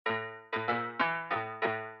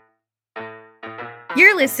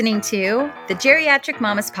You're listening to the Geriatric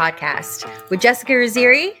Mamas Podcast with Jessica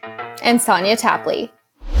Raziri and Sonia Tapley.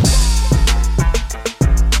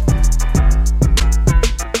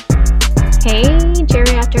 Hey,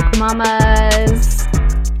 Geriatric Mamas.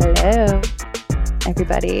 Hello,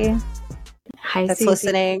 everybody. Hi, that's Suzy.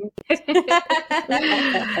 Listening.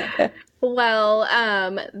 Well,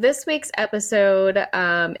 this week's episode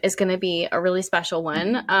is going to be a really special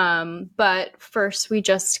one. But first, we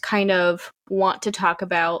just kind of want to talk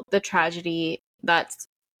about the tragedy that's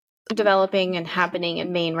developing and happening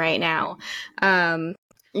in Maine right now.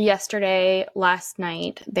 Last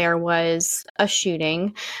night, there was a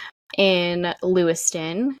shooting in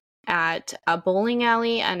Lewiston at a bowling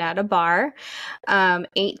alley and at a bar.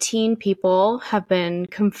 18 people have been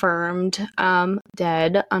confirmed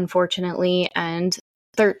dead, unfortunately, and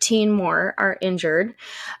 13 more are injured.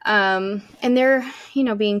 And they're,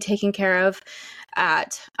 being taken care of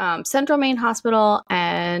at Central Maine Hospital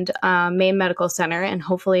and Maine Medical Center, and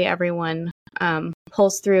hopefully everyone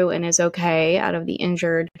pulls through and is okay out of the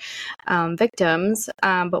injured victims.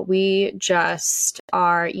 But we just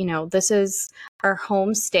are, this is our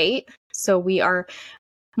home state, so we are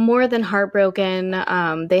more than heartbroken.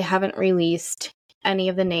 They haven't released any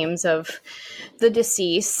of the names of the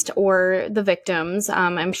deceased or the victims.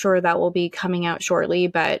 I'm sure that will be coming out shortly,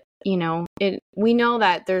 but we know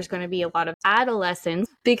that there's going to be a lot of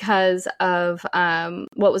adolescents because of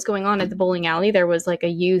what was going on at the bowling alley. There was like a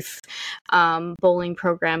youth bowling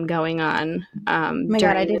program going on. Oh my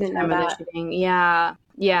God, I didn't know that. Shooting. Yeah.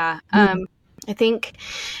 Mm-hmm. I think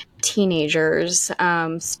teenagers,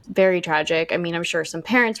 very tragic. I mean, I'm sure some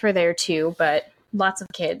parents were there too, but lots of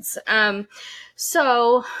kids.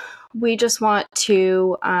 So we just want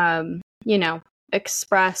to,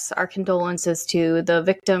 express our condolences to the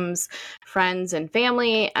victims' friends and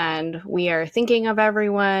family, and we are thinking of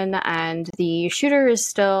everyone, and the shooter is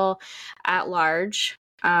still at large.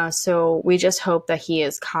 So we just hope that he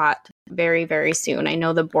is caught very, very soon. I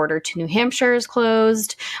know the border to New Hampshire is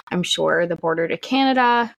closed. I'm sure the border to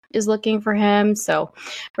Canada is looking for him. So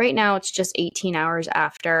right now it's just 18 hours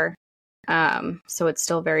after. So it's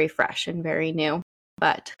still very fresh and very new.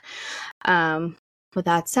 But with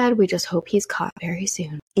that said, we just hope he's caught very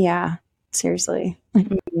soon. Yeah, seriously.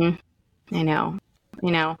 Mm-hmm. I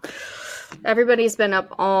know. Everybody's been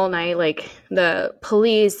up all night, like the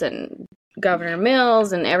police and Governor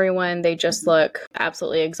Mills and everyone. They just look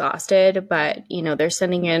absolutely exhausted. But, they're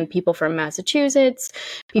sending in people from Massachusetts,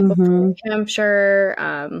 people from New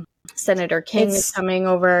Hampshire. Senator King is coming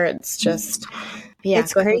over. It's just,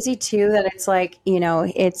 it's crazy too that it's like,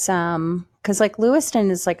 it's because like Lewiston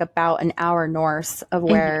is like about an hour north of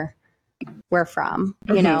where we're from,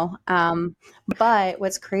 but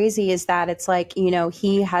what's crazy is that it's like,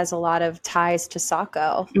 he has a lot of ties to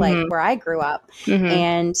Saco, like where I grew up,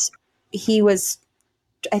 and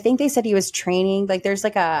I think they said he was training, like there's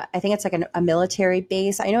like I think it's like a military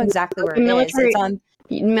base. I know exactly where it is. It's on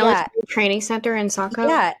military training center in Saco.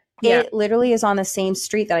 Yeah. It literally is on the same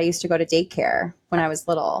street that I used to go to daycare when I was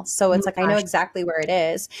little. So it's I know exactly where it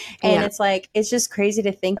is. And it's like, it's just crazy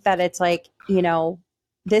to think that it's like,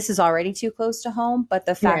 this is already too close to home. But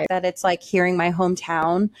the fact that it's like hearing my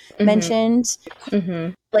hometown mentioned,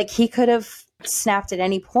 like he could have snapped at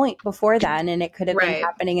any point before then. And it could have been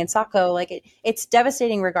happening in Saco. Like it's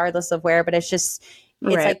devastating regardless of where, but it's just,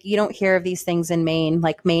 it's like you don't hear of these things in Maine.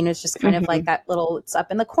 Like Maine is just kind of like that little, it's up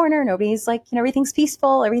in the corner. Nobody's like, everything's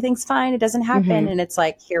peaceful. Everything's fine. It doesn't happen. And it's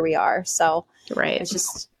like, here we are. So it's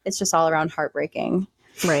just all around heartbreaking.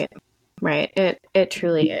 Right. It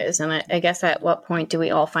truly is. And I guess at what point do we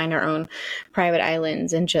all find our own private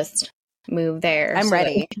islands and just move there? I'm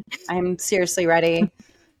ready. I'm seriously ready.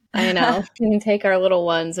 I know. We can take our little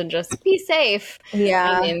ones and just be safe.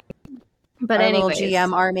 Yeah. But our little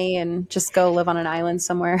GM army and just go live on an island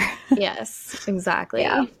somewhere. Yes, exactly.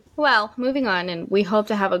 Yeah. Well, moving on, and we hope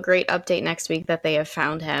to have a great update next week that they have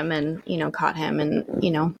found him and, caught him,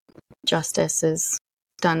 and, justice is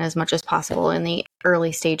done as much as possible in the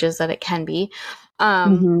early stages that it can be.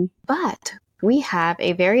 But we have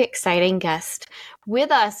a very exciting guest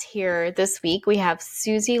with us here this week. We have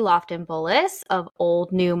Suzy Lofton Bullis of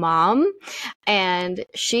Old New Mom, and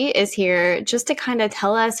she is here just to kind of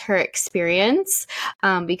tell us her experience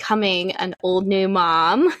becoming an old new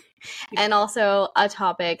mom, and also a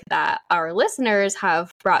topic that our listeners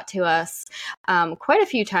have brought to us quite a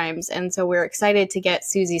few times. And so we're excited to get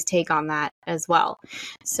Suzy's take on that as well.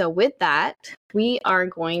 So with that, we are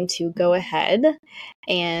going to go ahead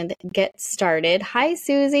and get started. Hi,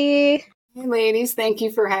 Suzy. Hey, ladies. Thank you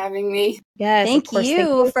for having me. Yes, Thank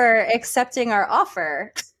you for accepting our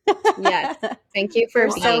offer. Yes. Thank you for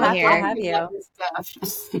We're being so happy here. to have you.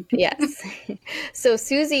 Yes. So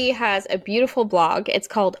Suzy has a beautiful blog. It's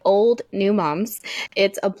called Old New Moms.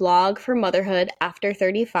 It's a blog for motherhood after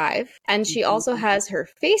 35. And she also has her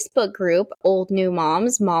Facebook group, Old New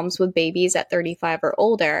Moms, moms with babies at 35 or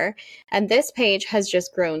older. And this page has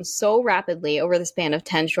just grown so rapidly over the span of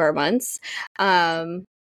 10 short months.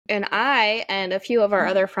 And I and a few of our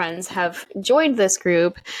other friends have joined this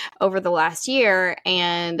group over the last year,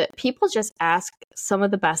 and people just ask some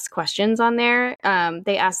of the best questions on there.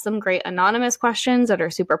 They ask some great anonymous questions that are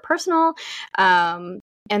super personal. And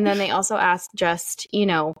then they also ask just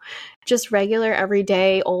regular,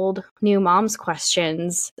 everyday, old, new moms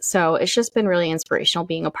questions. So it's just been really inspirational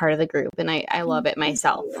being a part of the group, and I love it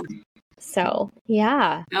myself. So,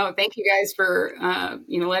 yeah. No, thank you guys for,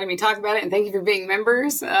 letting me talk about it. And thank you for being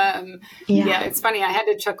members. Yeah, it's funny. I had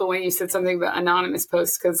to chuckle when you said something about anonymous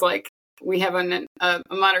posts because, like, we have a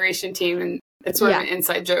moderation team, and it's sort of an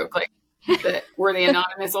inside joke, like, that we're the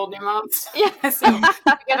anonymous old new moms. Yeah. So we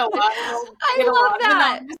get a lot of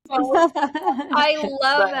anonymous posts. I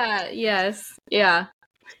love that. Yes. Yeah.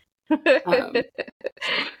 We're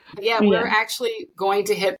actually going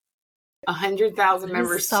to hit 100,000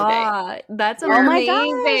 members today. That's Oh my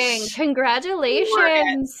amazing. gosh.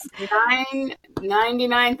 Congratulations.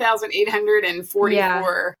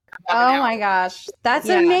 99,844. Oh my gosh. That's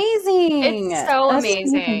amazing. It's so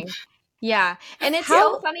amazing. Yeah. And it's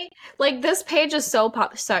so funny. Like, this page is so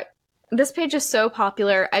popular.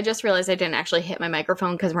 I just realized I didn't actually hit my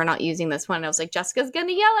microphone because we're not using this one. I was like, Jessica's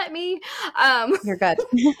gonna yell at me. You're good.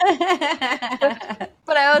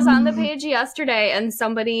 But I was on the page yesterday, and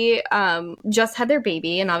somebody just had their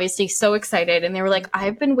baby, and obviously so excited. And they were like,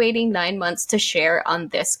 I've been waiting 9 months to share on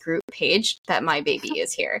this group page that my baby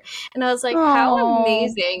is here. And I was like, how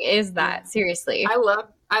amazing is that? Seriously. I love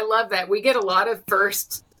that. We get a lot of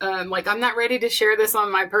first, like, I'm not ready to share this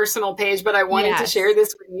on my personal page, but I wanted to share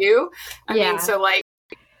this with you. I mean, so, like,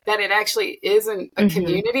 that it actually isn't a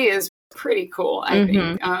community is pretty cool. I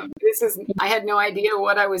think I had no idea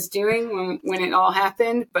what I was doing when it all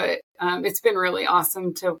happened, but it's been really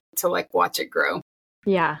awesome to like watch it grow.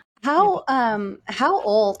 Yeah. How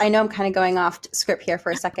old, I know I'm kind of going off script here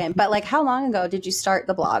for a second, but like, how long ago did you start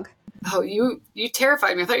the blog? Oh, you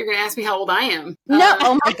terrified me. I thought you were going to ask me how old I am. No.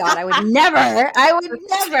 Oh my God. I would never.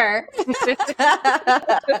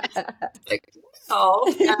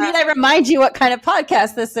 Did I remind you what kind of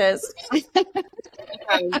podcast this is?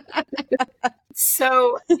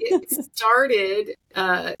 So it started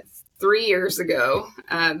 3 years ago,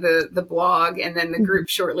 the blog, and then the group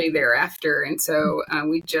shortly thereafter. And so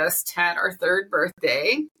we just had our third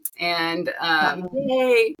birthday, and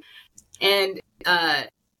yay! And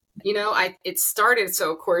it started.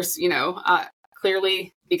 So of course,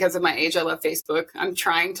 clearly because of my age, I love Facebook. I'm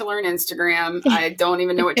trying to learn Instagram. I don't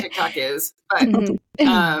even know what TikTok is, but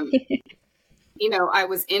I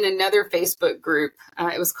was in another Facebook group.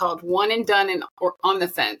 It was called One and Done and or On the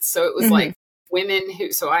Fence. So it was like women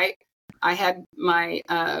who. So I had my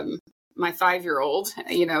my 5-year-old,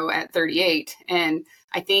 at 38, and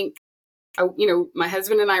I think. My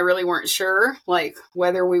husband and I really weren't sure, like,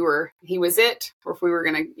 whether he was it or if we were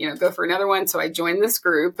going to, go for another one. So I joined this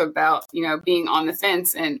group about, being on the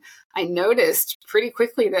fence. And I noticed pretty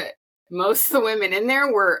quickly that most of the women in there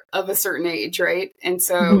were of a certain age. Right. And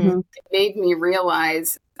so it made me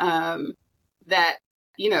realize that,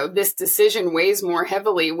 this decision weighs more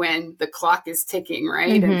heavily when the clock is ticking.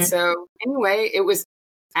 Right. And so anyway, it was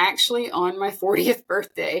actually on my 40th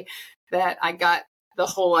birthday that I got the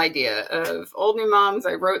whole idea of Old New Moms.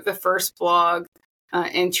 I wrote the first blog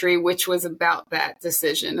entry, which was about that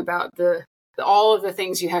decision, about all of the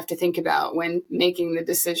things you have to think about when making the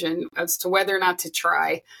decision as to whether or not to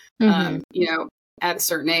try, at a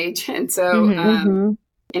certain age. And so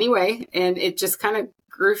anyway, and it just kind of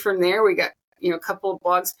grew from there. We got, a couple of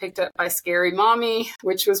blogs picked up by Scary Mommy,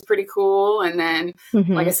 which was pretty cool. And then,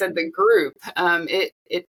 like I said, the group,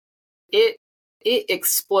 it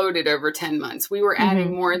exploded over 10 months. We were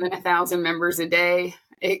adding more than 1,000 members a day.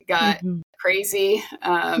 It got crazy.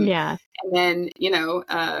 And then,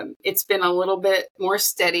 it's been a little bit more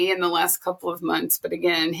steady in the last couple of months. But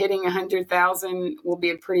again, hitting 100,000 will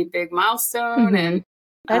be a pretty big milestone. And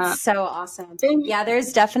that's so awesome. Yeah,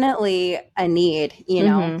 there's definitely a need,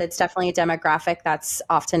 that's definitely a demographic that's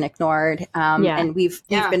often ignored. And we've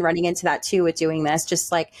been running into that too with doing this,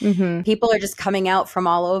 just like people are just coming out from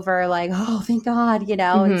all over like, oh, thank God,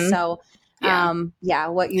 and so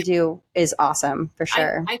what you do is awesome for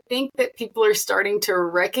sure. I think that people are starting to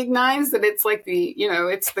recognize that it's like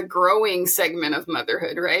it's the growing segment of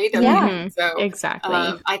motherhood, right? So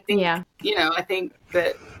exactly. I think, I think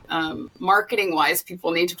that marketing wise,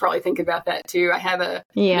 people need to probably think about that too. I had a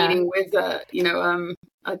meeting with a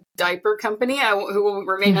diaper company who will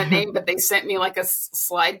remain unnamed, but they sent me like a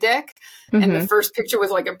slide deck, and the first picture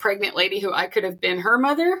was like a pregnant lady who I could have been her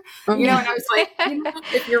mother, and I was like,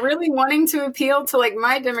 if you're really wanting to appeal to like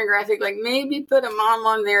my demographic, like maybe put a mom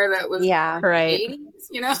on there that was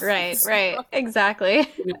 80s, right, exactly.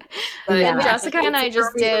 But, and Jessica and I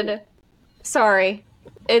just did. Sorry,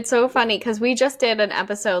 it's so funny because we just did an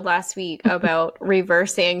episode last week about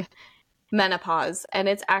reversing menopause, and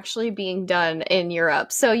it's actually being done in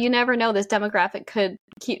Europe. So you never know, this demographic could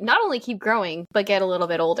not only keep growing, but get a little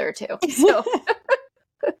bit older too. So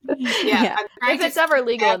if it's ever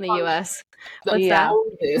legal in the US. What's that?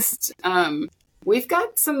 Oldest, we've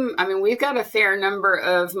got a fair number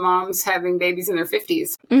of moms having babies in their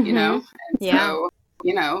 50s, So,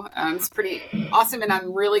 it's pretty awesome. And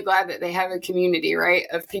I'm really glad that they have a community, right,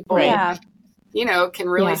 of people can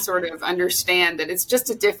really sort of understand that it's just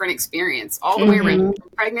a different experience all the way around from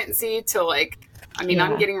pregnancy to like,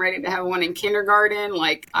 I'm getting ready to have one in kindergarten.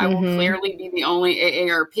 Like I will clearly be the only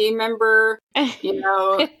AARP member, and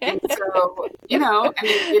so,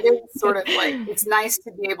 it is sort of like, it's nice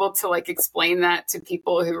to be able to like explain that to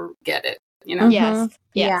people who get it, Yes.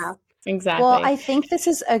 Yeah. Exactly. Well, I think this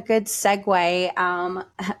is a good segue.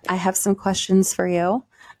 I have some questions for you.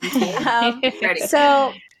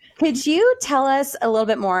 So could you tell us a little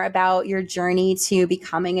bit more about your journey to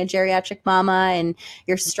becoming a geriatric mama and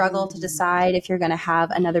your struggle to decide if you're going to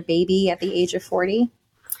have another baby at the age of 40?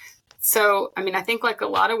 So, I think like a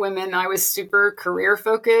lot of women, I was super career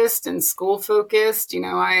focused and school focused.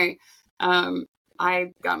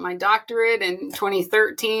 I got my doctorate in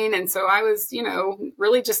 2013. And so I was,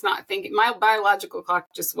 really just not thinking, my biological clock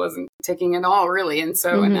just wasn't ticking at all, really. And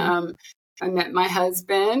so, I met my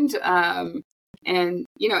husband, and,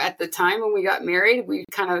 at the time when we got married, we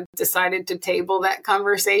kind of decided to table that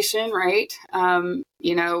conversation, right? And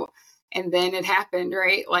then it happened,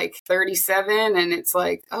 right? Like 37. And it's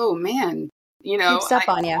like, oh man, Creeps up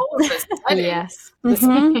on you. All of a sudden, yes.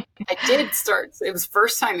 I did start, it was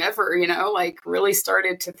first time ever, like really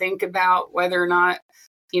started to think about whether or not,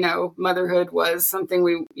 motherhood was something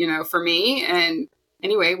we, for me. And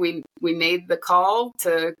anyway, we made the call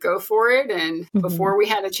to go for it. And before we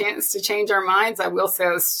had a chance to change our minds, I will say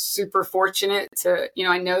I was super fortunate to,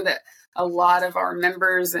 I know that a lot of our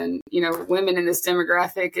members and, women in this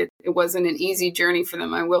demographic, it wasn't an easy journey for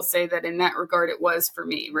them. I will say that in that regard, it was for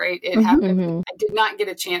me, right? It happened. I did not get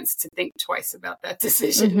a chance to think twice about that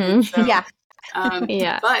decision. So,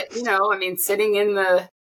 but, sitting in the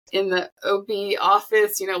OB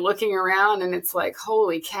office, looking around, and it's like,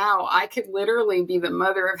 holy cow, I could literally be the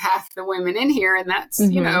mother of half the women in here. And that's,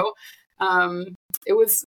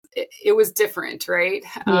 it was different. Right.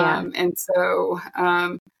 And so,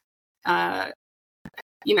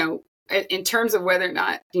 in terms of whether or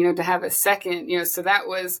not, to have a second, so that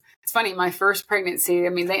was, it's funny, my first pregnancy,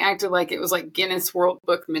 they acted like it was like Guinness World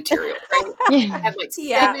Book material, right? I had like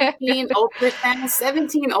 17 ultrasounds,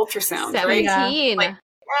 17 ultrasounds, 17. Right?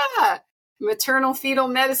 Like, maternal fetal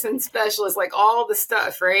medicine specialist, like all the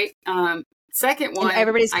stuff, right? Second one, and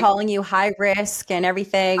everybody's calling you high risk and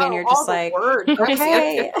everything, and you're just like,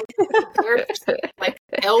 okay. Like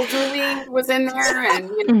elderly was in there,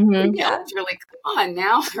 and elderly, come on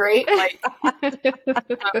now, right? Like,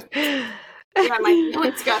 my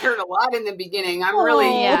feelings got hurt a lot in the beginning. I'm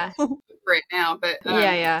really over it now, but but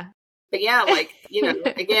like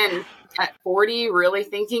again at 40, really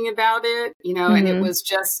thinking about it, and it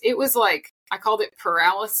was like, I called it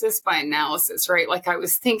paralysis by analysis, right? Like I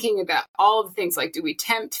was thinking about all the things, like, do we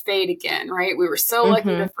tempt fate again, right? We were so lucky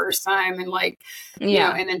the first time, and like,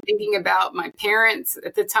 and then thinking about my parents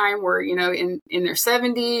at the time were, in their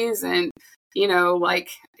 70s, and, like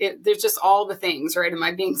there's just all the things, right? Am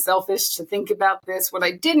I being selfish to think about this? What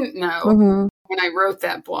I didn't know when I wrote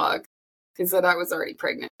that blog is that I was already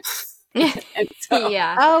pregnant. And so,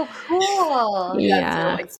 oh, cool. So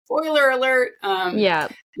like, spoiler alert.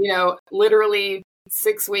 Literally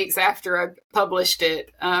 6 weeks after I published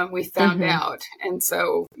it, we found out. And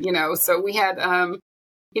so, so we had,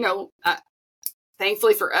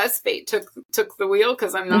 thankfully for us, fate took the wheel,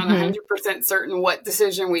 because I'm not 100% certain what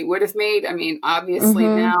decision we would have made. Obviously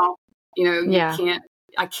now,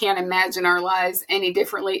 I can't imagine our lives any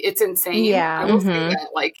differently. It's insane. I will say that,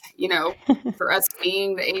 like, for us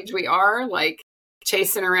being the age we are, like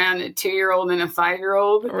chasing around a 2-year-old and a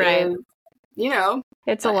 5-year-old, right? Is,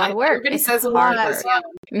 it's a lot of work. Everybody says a lot of us,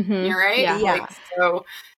 you're right. Yeah. Like, so,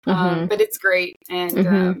 but it's great.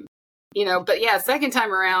 And, but second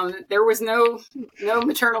time around, there was no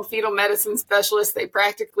maternal fetal medicine specialist. They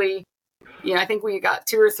practically I think we got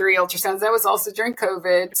 2 or 3 ultrasounds. That was also during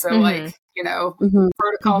COVID. So like,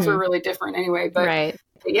 protocols were really different anyway, but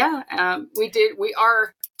yeah, we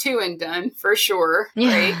are 2 and done for sure.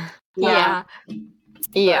 Right. Yeah.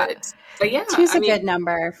 But yeah, 2's a good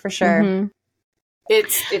number for sure.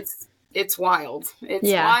 It's wild.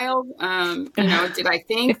 It's wild. Did I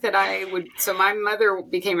think that I would, so my mother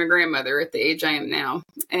became a grandmother at the age I am now.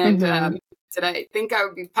 And, did I think I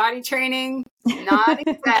would be potty training? Not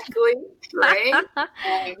exactly. Right.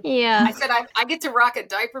 I said, I get to rock a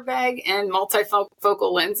diaper bag and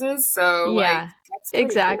multifocal lenses. So like, that's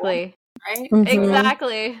exactly. Cool, right.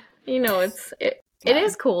 Exactly. It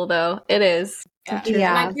is cool though. It is. And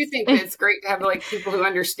I do think that it's great to have like people who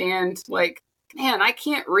understand, like, man, I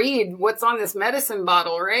can't read what's on this medicine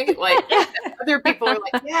bottle, right? Like other people are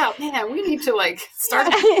like, yeah, man, we need to like start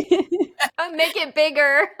make it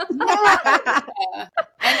bigger. And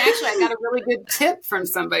actually, I got a really good tip from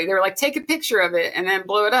somebody. They were like, take a picture of it and then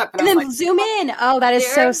blow it up. And then like, zoom in. Oh, that is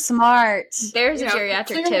so smart. There's a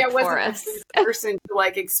geriatric tip for us. Person to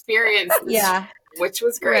like experience this, which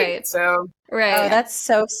was great. Right. So Oh, that's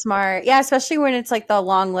so smart. Yeah, especially when it's like the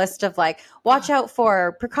long list of like, watch out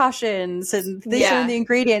for precautions and these are the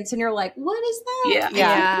ingredients. And you're like, what is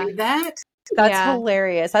that? That. That's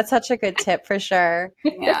hilarious. That's such a good tip for sure.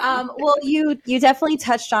 Well, you definitely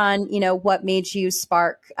touched on, what made you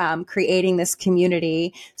spark creating this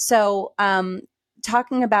community. So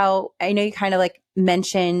talking about, I know you kind of like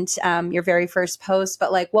mentioned your very first post,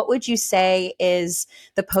 but like, what would you say is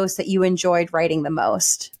the post that you enjoyed writing the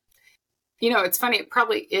most? It's funny. It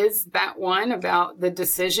probably is that one about the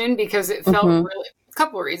decision, because it felt really, a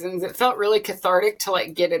couple of reasons. It felt really cathartic to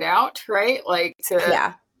like get it out, right? Like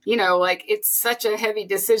to, like it's such a heavy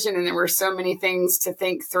decision and there were so many things to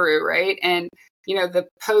think through, right? And, the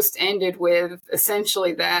post ended with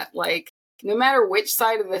essentially that, like, no matter which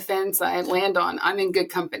side of the fence I land on, I'm in good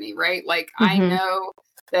company, right? Like I know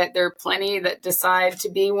that there are plenty that decide to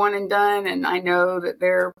be one and done. And I know that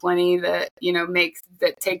there are plenty that,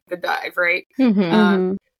 take the dive, right?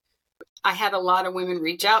 I had a lot of women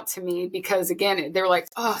reach out to me because again, they're like,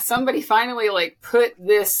 oh, somebody finally like put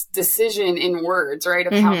this decision in words, right?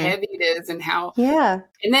 Of how heavy it is and how, and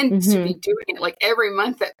then to be doing it like every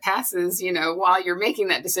month that passes, while you're making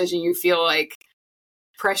that decision, you feel like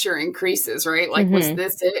pressure increases, right? Like, was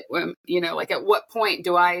this it? When, like at what point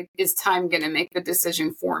is time going to make the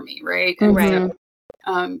decision for me? Right. And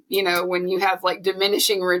so, when you have like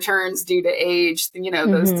diminishing returns due to age,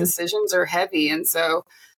 those decisions are heavy. And so,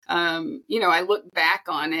 I look back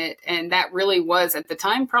on it and that really was at the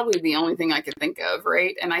time, probably the only thing I could think of.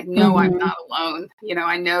 Right. And I know I'm not alone.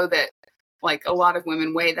 I know that like a lot of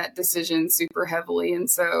women weigh that decision super heavily. And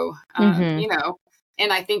so,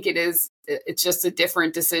 and I think it's just a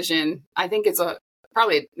different decision. I think it's a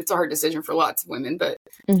hard decision for lots of women, but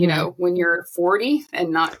when you're 40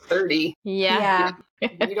 and not 30,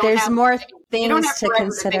 there's more things to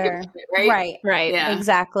consider. Right. Yeah.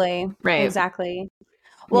 Exactly.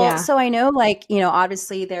 Well, so I know like,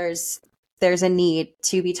 obviously there's a need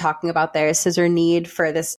to be talking about this. There's a need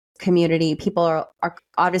for this community. People are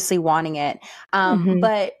obviously wanting it.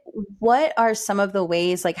 But what are some of the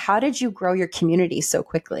ways, like, how did you grow your community so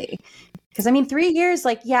quickly? Because I mean, 3 years,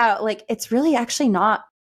 like, like it's really actually not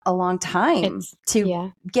a long time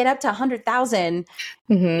to get up to 100,000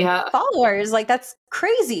 followers. Like, that's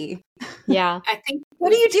crazy. Yeah. I think.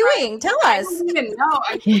 What are you doing? Tell us. I don't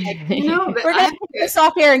even know. We're going to put this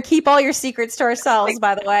off here and keep all your secrets to ourselves,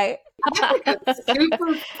 by the way. I have like a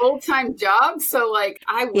super full-time job. So like,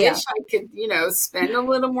 I wish I could, spend a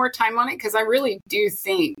little more time on it. Cause I really do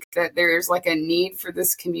think that there's like a need for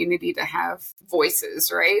this community to have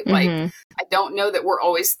voices, right? Like, I don't know that we're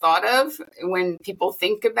always thought of when people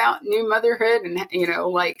think about new motherhood and,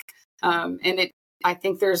 I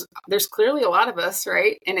think there's clearly a lot of us,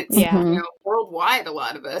 right? And it's, worldwide, a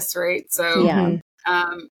lot of us, right? So,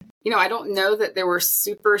 I don't know that there were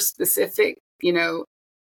super specific,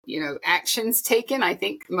 actions taken. I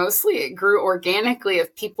think mostly it grew organically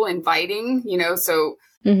of people inviting, so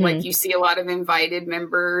like you see a lot of invited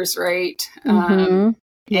members, right? And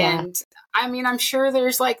I mean, I'm sure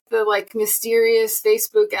there's like the like mysterious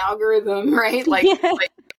Facebook algorithm, right? Like, it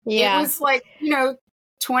was like,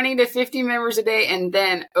 20 to 50 members a day. And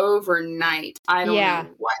then overnight, I don't know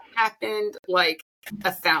what happened, like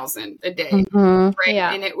 1,000 a day. Right.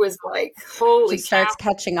 Yeah. And it was like, holy cow. Starts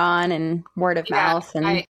catching on and word of mouth. And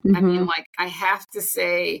I mean, like, I have to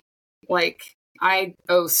say, like, I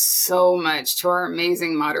owe so much to our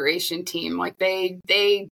amazing moderation team. Like they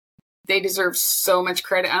deserve so much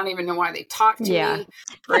credit. I don't even know why they talk to me.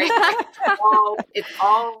 Right. It's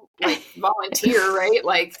all like volunteer, right?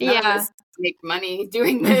 Like, make money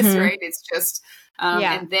doing this, right? It's just,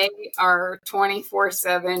 and they are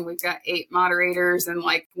 24/7. We've got 8 moderators, and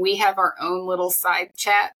like we have our own little side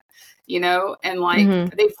chat, and like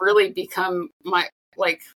they've really become my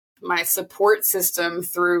support system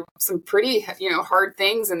through some pretty, hard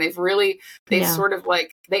things. And they've sort of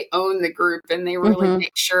like, they own the group, and they really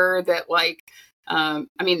make sure that like,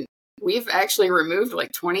 we've actually removed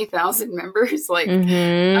like 20,000 members, like,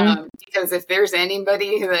 because if there's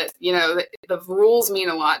anybody that, the rules mean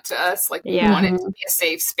a lot to us, like we want it to be a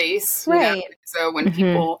safe space. Right. So when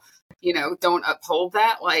people, don't uphold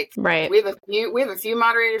that, like, we have a few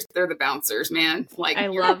moderators, they're the bouncers, man. Like, I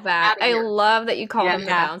love that. I love that you call them the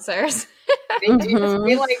bouncers. They do.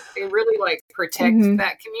 They really like protect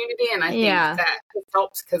that community. And I think that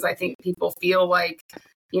helps, because I think people feel like,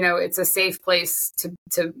 it's a safe place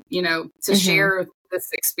to share this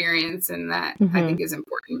experience. And that I think is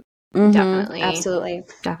important. Definitely. Absolutely.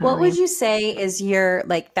 Definitely. What would you say is your,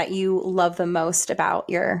 like, that you love the most about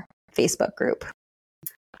your Facebook group?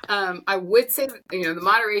 I would say, the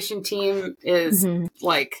moderation team is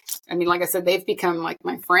like I said, they've become like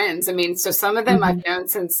my friends. So some of them I've known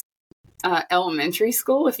since elementary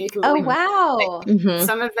school, if you can believe it. Wow.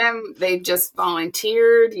 Some of them, they just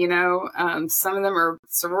volunteered, some of them are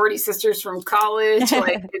sorority sisters from college.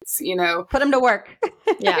 Like, it's, put them to work.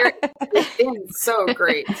 It's been so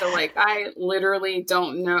great. So like, I literally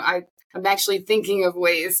don't know. I'm actually thinking of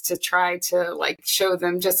ways to try to like show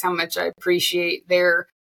them just how much I appreciate their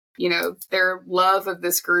love of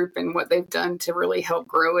this group and what they've done to really help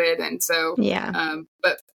grow it. And so,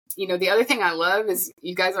 but the other thing I love is,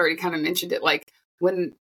 you guys already kind of mentioned it, like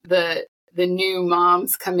when the new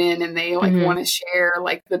moms come in and they like want to share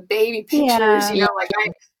like the baby pictures,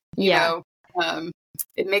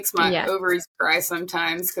 it makes my ovaries cry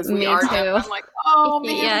sometimes, because we are done. I'm like, oh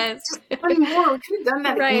man, just one more. We could have done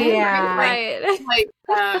that again. Right.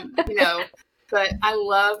 But I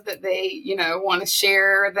love that they, want to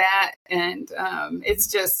share that. And it's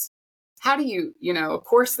just, how do you, of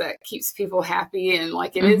course that keeps people happy. And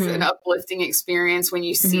like, it is an uplifting experience when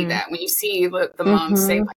you see that, when you see the moms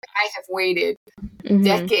say, like, I have waited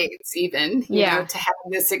decades even, to have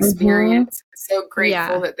this experience. So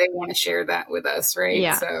grateful that they want to share that with us.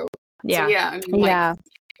 Right. So and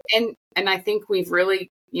I think we've really,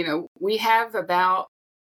 we have about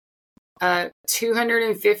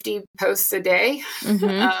 250 posts a day.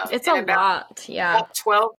 It's a lot. Yeah. About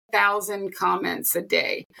 12,000 comments a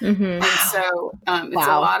day. And so it's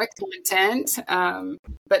a lot of content.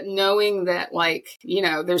 But knowing that, like,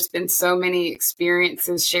 there's been so many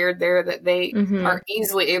experiences shared there that they are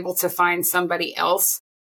easily able to find somebody else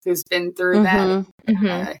who's been through that.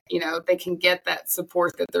 They can get that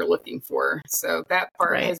support that they're looking for. So that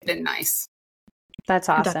part has been nice. That's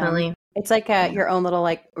awesome. Definitely. It's like your own little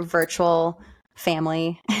like virtual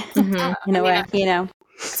family in a way,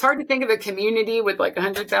 It's hard to think of a community with like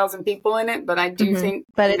 100,000 people in it, but I do think,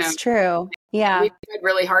 but it's true. Yeah. We tried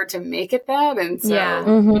really hard to make it that. And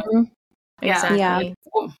so, exactly.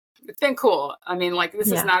 Cool. It's been cool. Like,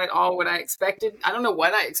 this is not at all what I expected. I don't know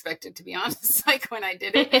what I expected, to be honest, like when I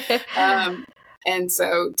did it. And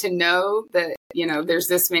so to know that, there's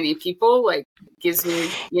this many people, like, gives me,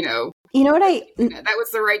 that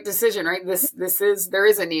was the right decision, right? There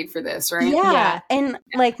is a need for this, right? Yeah. And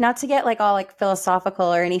like, not to get like all like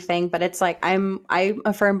philosophical or anything, but it's like, I'm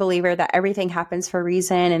a firm believer that everything happens for a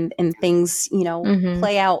reason, and things,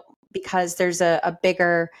 play out because there's a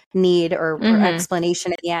bigger need or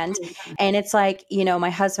explanation at the end. And it's like, my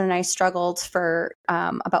husband and I struggled for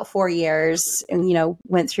about 4 years and,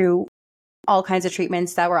 went through all kinds of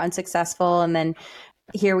treatments that were unsuccessful. And then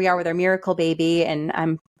here we are with our miracle baby, and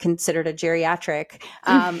I'm considered a geriatric.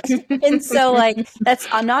 And so like, that's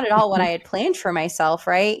not at all what I had planned for myself.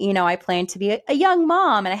 Right. I planned to be a young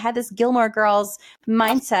mom, and I had this Gilmore Girls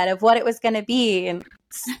mindset of what it was going to be, and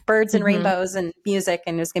birds and rainbows and music,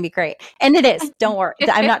 and it was going to be great. And it is, don't worry.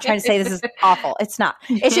 I'm not trying to say this is awful. It's not,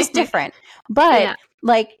 it's just different. But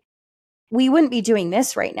like, we wouldn't be doing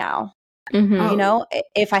this right now.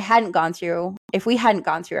 If we hadn't gone through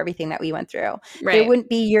everything that we went through, there wouldn't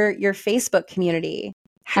be your Facebook community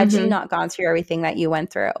had you not gone through everything that you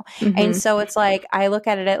went through. And so it's like, I look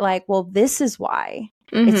at it like, well, this is why.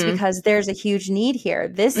 It's because there's a huge need here.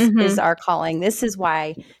 This is our calling. This is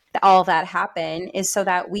why all that happened, is so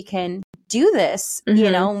that we can do this,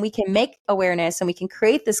 and we can make awareness, and we can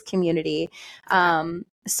create this community.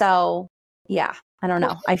 So yeah, I don't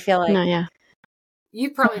know. I feel like,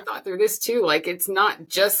 you probably thought through this too. Like, it's not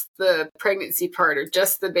just the pregnancy part or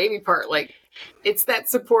just the baby part. Like, it's that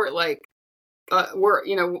support, like, we're,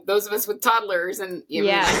 those of us with toddlers and,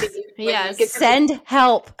 send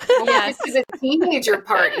help. Yes. To the teenager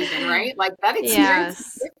part even, right? Like that experience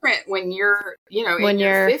is different when you're, in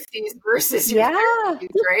your 50s versus your 30s,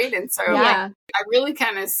 right? And so I really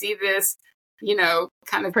kind of see this,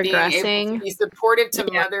 kind of progressing, being able to be supportive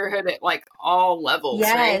to motherhood at like all levels.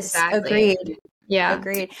 Yes, right? Exactly. Agreed. Yeah.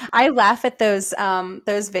 Agreed. I laugh at those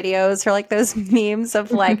videos or like those memes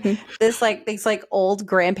of like these like old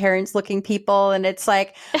grandparents looking people, and it's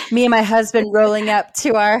like me and my husband rolling up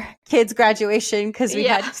to our kids' graduation because we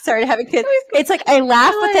had started having kids. It's like I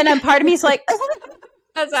laugh, but then part of me is like,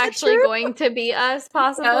 that's actually going to be us,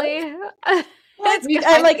 possibly. I'm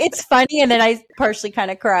like, it's funny, and then I partially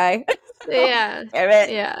kind of cry. Yeah.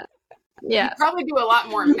 You probably do a lot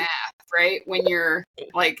more math, right? When you're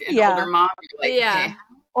like an older mom, you're like, okay,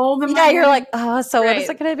 old am I? You're like, oh, so what is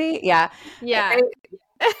it going to be? Yeah.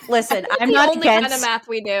 Listen, I'm not against kind of math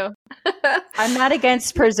we do. I'm not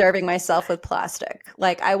against preserving myself with plastic.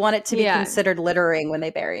 Like I want it to be considered littering when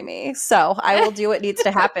they bury me. So I will do what needs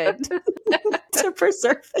to happen to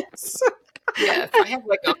preserve this. Yes, I have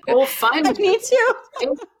like a whole fund. I need to.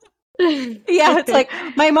 Yeah, it's like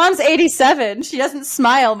my mom's 87. She doesn't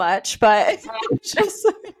smile much, but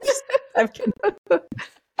I'm kidding.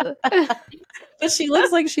 But she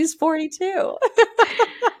looks like she's 42.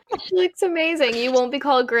 She looks amazing. You won't be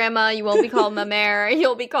called grandma. You won't be called ma mère.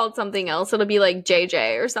 You'll be called something else. It'll be like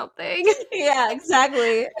JJ or something. Yeah,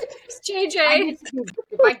 exactly. It's JJ.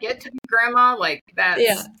 If I get to be grandma, like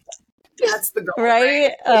that's the goal.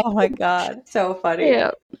 Right? Oh my God. So funny.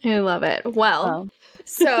 Yeah. I love it. Well,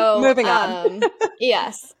 so moving on.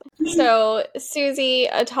 Yes. So Suzy,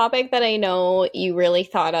 a topic that I know you really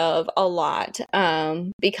thought of a lot,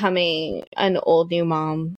 becoming an old new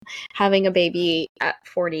mom, having a baby at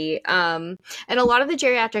 40. And a lot of the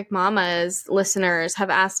geriatric mamas listeners have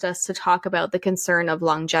asked us to talk about the concern of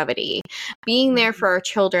longevity, being there for our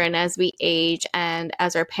children as we age and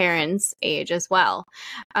as our parents age as well.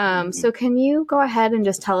 So can you go ahead and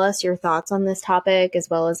just tell us your thoughts on this topic, as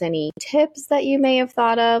well as any tips that you may have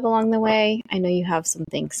thought of along the way? I know you have some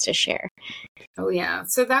things to share. Oh yeah.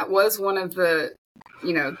 So that was one of the,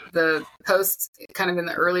 the posts kind of in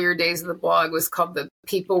the earlier days of the blog was called the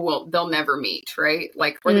they'll never meet, right?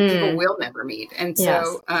 Like, or the people will never meet. And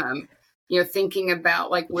so, thinking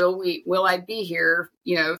about like, will I be here,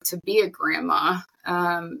 to be a grandma?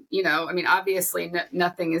 I mean, obviously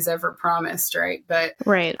nothing is ever promised, right? But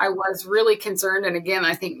I was really concerned. And again,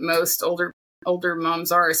 I think most older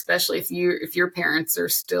moms are, especially if your parents are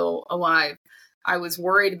still alive. I was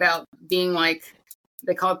worried about being like,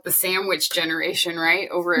 they call it the sandwich generation, right?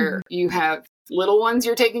 Over you have little ones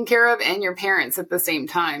you're taking care of and your parents at the same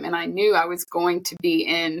time. And I knew I was going to be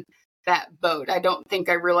in that boat. I don't think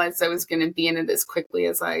I realized I was going to be in it as quickly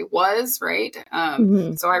as I was, right?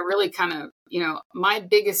 So I really kind of, my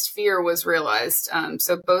biggest fear was realized.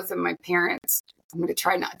 So both of my parents, I'm going to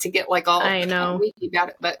try not to get like all weepy about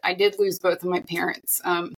it, but I did lose both of my parents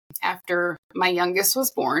after my youngest was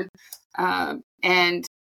born. And,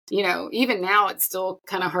 even now it's still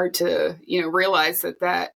kind of hard to, realize that,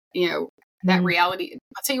 that reality,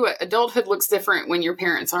 I'll tell you what, adulthood looks different when your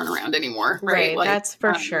parents aren't around anymore. Right. Like, that's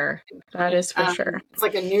for sure. That is for sure. It's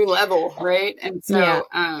like a new level. Right. And so,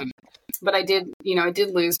 but I did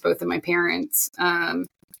lose both of my parents. And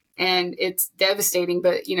it's devastating,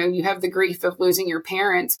 but you have the grief of losing your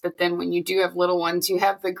parents, but then when you do have little ones, you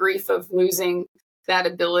have the grief of losing that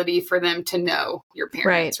ability for them to know your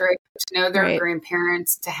parents, right? To know their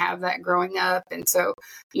grandparents, to have that growing up. And so,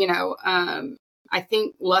 I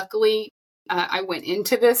think luckily I went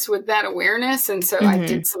into this with that awareness. And so I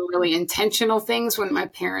did some really intentional things when my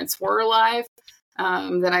parents were alive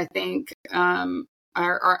that I think I'm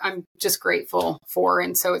just grateful for.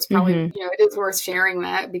 And so it's probably, it is worth sharing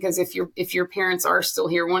that, because if your parents are still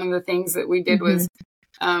here, one of the things that we did was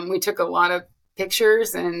we took a lot of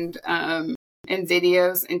pictures and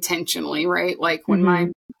videos intentionally, right? Like when my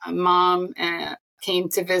mom came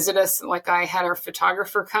to visit us, like I had our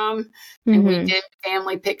photographer come and we did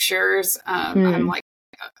family pictures. I'm like,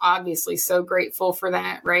 obviously so grateful for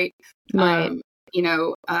that. Right.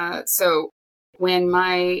 So when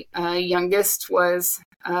my youngest was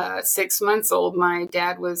 6 months old, my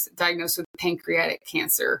dad was diagnosed with pancreatic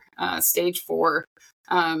cancer, stage 4.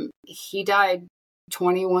 He died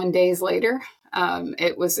 21 days later.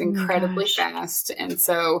 It was incredibly fast. And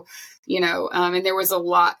so, and there was a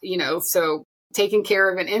lot, so taking care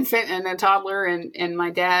of an infant and a toddler and my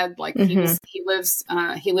dad, like he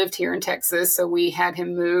lived here in Texas. So we had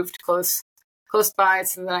him moved close by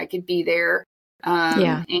so that I could be there.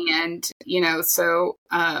 And, so,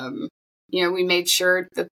 we made sure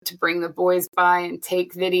to bring the boys by and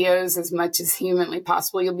take videos as much as humanly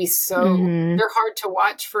possible. You'll be they're hard to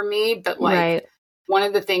watch for me, but like one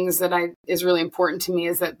of the things that is really important to me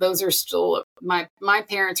is that those are still, my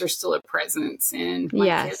parents are still a presence in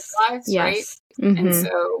my kids' lives, right? And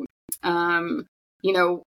so,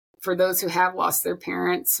 for those who have lost their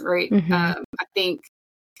parents, right, I think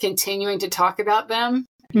continuing to talk about them,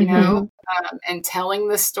 and telling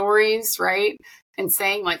the stories, right? And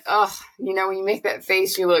saying like, oh, when you make that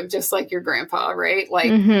face, you look just like your grandpa, right?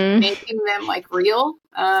 Like making them like real.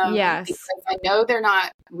 Because I know they're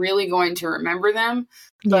not really going to remember them,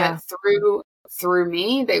 but through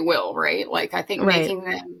me, they will, right? Like I think making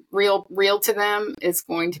them real to them is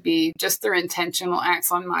going to be just their intentional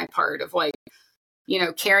acts on my part of like,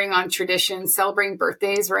 carrying on traditions, celebrating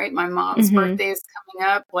birthdays, right? My mom's birthday is coming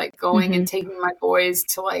up, like going and taking my boys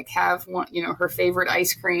to like have one, her favorite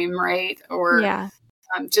ice cream, right? Or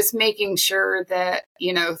just making sure that,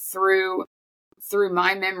 through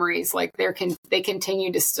my memories, like they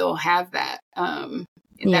continue to still have that,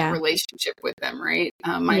 that relationship with them, right?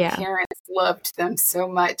 My parents loved them so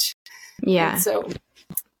much. Yeah. And so,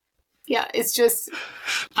 it's just,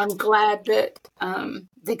 I'm glad that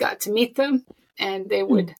they got to meet them. And they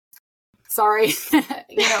would, sorry,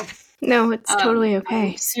 No, it's totally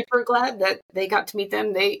okay. I'm super glad that they got to meet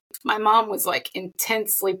them. My mom was like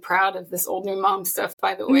intensely proud of this old new mom stuff,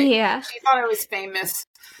 by the way. Yeah. She thought I was famous.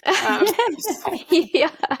 I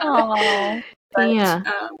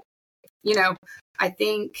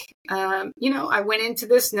think, I went into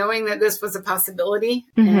this knowing that this was a possibility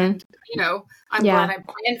and, I'm glad I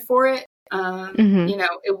planned for it. I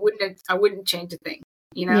wouldn't change a thing.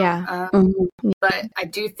 But I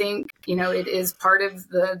do think, it is part of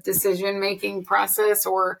the decision-making process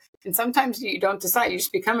and sometimes you don't decide, you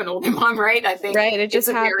just become an older mom, right? I think it just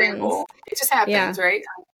it's a happens. variable. It just happens, right?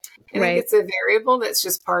 I think it's a variable that's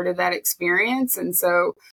just part of that experience. And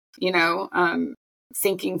so,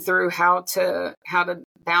 thinking through how to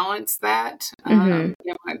balance that.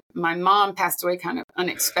 My mom passed away kind of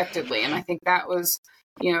unexpectedly. And I think that was,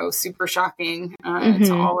 super shocking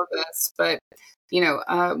to all of us. But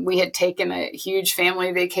we had taken a huge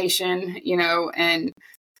family vacation, and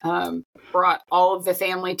brought all of the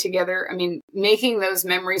family together. I mean, making those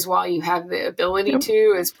memories while you have the ability to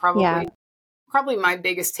is probably my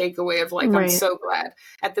biggest takeaway of like, I'm so glad.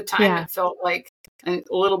 At the time, it felt like a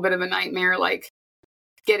little bit of a nightmare, like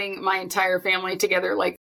getting my entire family together,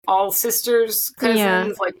 like all sisters,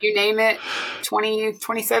 cousins, like you name it,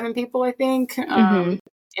 27 people, I think,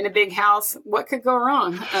 in a big house. What could go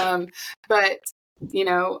wrong? But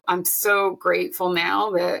I'm so grateful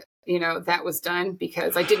now that, that was done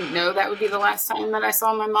because I didn't know that would be the last time that I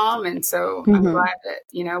saw my mom. And so I'm glad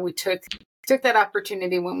that, we took that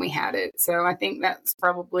opportunity when we had it. So I think that's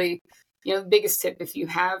probably, the biggest tip if you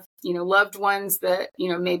have, loved ones that,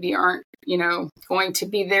 maybe aren't, going to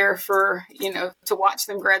be there for, to watch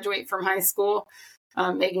them graduate from high school.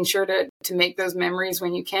 Making sure to make those memories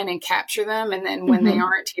when you can and capture them. And then when they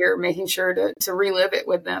aren't here, making sure to relive it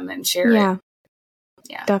with them and share it.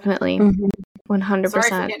 Yeah, definitely. 100%. Sorry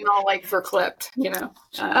for getting all like verklipped,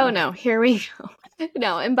 oh no, here we go.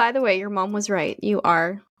 No, and by the way, your mom was right. You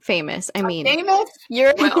are famous. I mean, famous?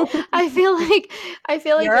 You're. Well, I feel like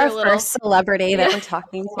you're our first celebrity that we're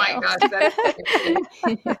talking to. Oh my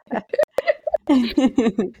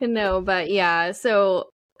gosh. No, but yeah. So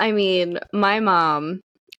I mean, my mom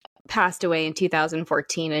passed away in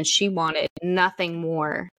 2014 and she wanted nothing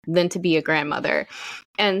more than to be a grandmother.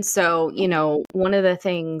 And so, one of the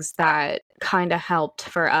things that kind of helped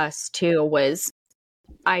for us too was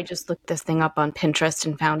I just looked this thing up on Pinterest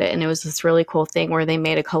and found it. And it was this really cool thing where they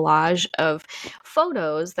made a collage of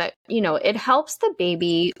photos that, it helps the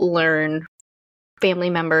baby learn family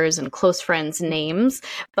members and close friends' names.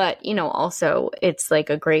 But, also it's like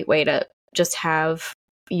a great way to just have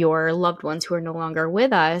your loved ones who are no longer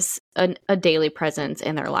with us a daily presence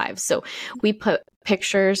in their lives. So we put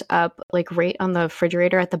pictures up like right on the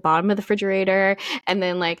refrigerator at the bottom of the refrigerator, and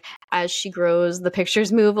then like as she grows the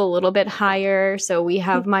pictures move a little bit higher. So we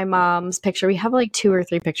have my mom's picture. We have like 2 or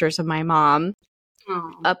 3 pictures of my mom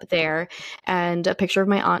up there, and a picture of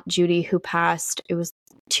my Aunt Judy who passed. It was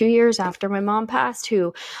 2 years after my mom passed,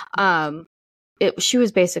 who she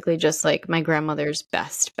was basically just like my grandmother's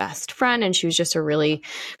best friend, and she was just a really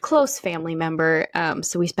close family member.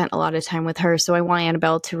 So we spent a lot of time with her. So I want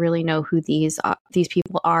Annabelle to really know who these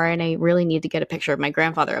people are, and I really need to get a picture of my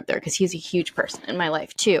grandfather up there because he's a huge person in my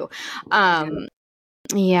life too.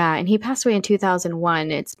 Yeah, and he passed away in 2001.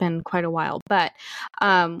 It's been quite a while, but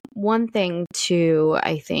one thing too,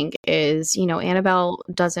 I think, is, Annabelle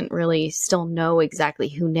doesn't really still know exactly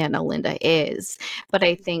who Nana Linda is, but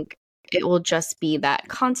I think it will just be that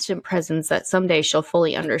constant presence that someday she'll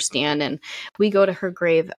fully understand. And we go to her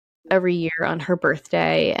grave every year on her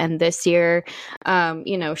birthday. And this year,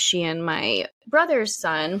 she and my brother's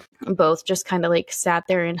son both just kind of like sat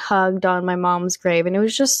there and hugged on my mom's grave. And it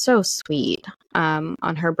was just so sweet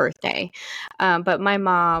on her birthday. But my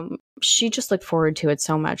mom, she just looked forward to it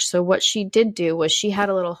so much. So what she did do was she had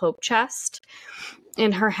a little hope chest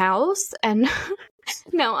in her house. And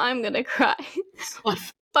now I'm going to cry.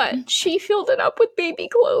 But she filled it up with baby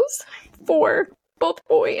clothes for both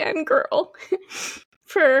boy and girl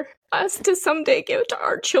for us to someday give to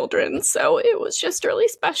our children. So it was just really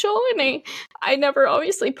special. And I never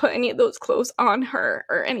obviously put any of those clothes on her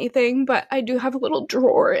or anything, but I do have a little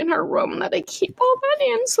drawer in her room that I keep all that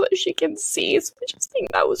in so that she can see. So I just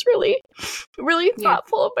think that was really, really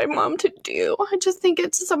thoughtful of my mom to do. I just think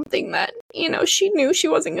it's something that, she knew she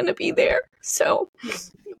wasn't going to be there. So...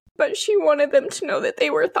 but she wanted them to know that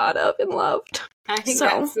they were thought of and loved. I think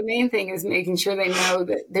that's the main thing, is making sure they know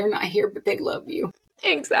that they're not here, but they love you.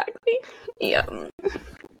 Exactly. Yeah.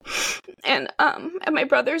 And at my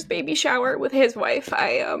brother's baby shower with his wife,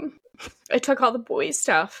 I took all the boys'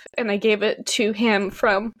 stuff and I gave it to him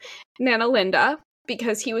from Nana Linda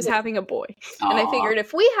because he was having a boy. Aww. And I figured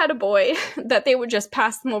if we had a boy, that they would just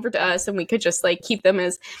pass them over to us and we could just like keep them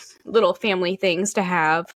as little family things to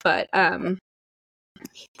have. But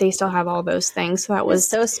they still have all those things. So that was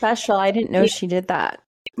so special. I didn't know she did that.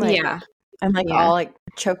 I'm all like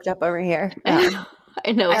choked up over here. Yeah.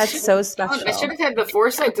 I know. That's so special. I should have had the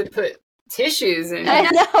foresight to put tissues in. I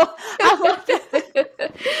know.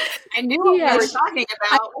 I knew what we were talking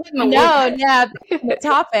about. The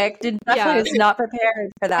topic definitely was not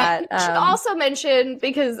prepared for that. She also mentioned,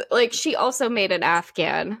 because like she also made an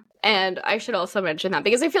Afghan. And I should also mention that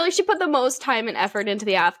because I feel like she put the most time and effort into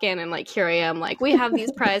the Afghan, and like here I am, like we have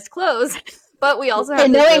these prized clothes, but we also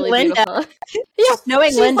have this really Linda. beautiful.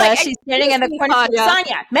 Knowing Linda, like, she's standing in the corner.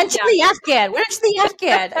 Sonia, mention the Afghan. Where's the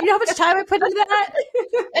Afghan? You know how much time I put into that?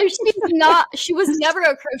 And she was never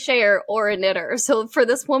a crocheter or a knitter. So for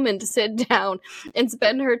this woman to sit down and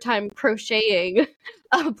spend her time crocheting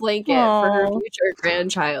a blanket for her future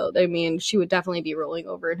grandchild, I mean, she would definitely be rolling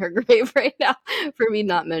over in her grave right now for me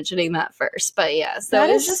not mentioning that first. But yeah, so that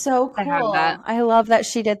is just so cool. I love that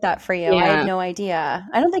she did that for you. I had no idea.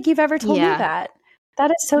 I don't think you've ever told me that. That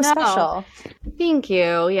is so special. Thank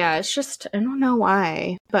you. Yeah, it's just, I don't know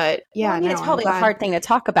why, but yeah. Well, it's probably a hard thing to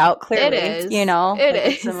talk about, clearly. It is. It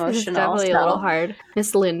is. It's emotional. It's definitely a little hard.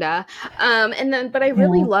 Miss Linda. But I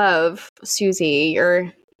really love, Suzy,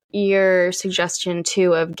 your suggestion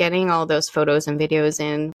too of getting all those photos and videos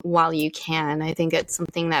in while you can. I think it's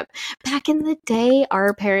something that back in the day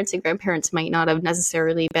our parents and grandparents might not have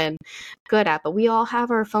necessarily been good at, but we all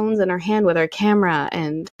have our phones in our hand with our camera,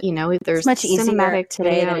 and there's it's much cinematic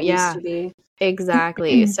today than it used to be.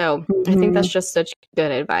 Exactly. So I think that's just such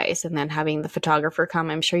good advice. And then having the photographer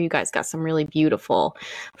come, I'm sure you guys got some really beautiful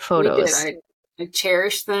photos. I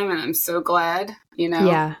cherish them, and I'm so glad,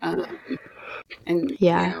 Yeah. And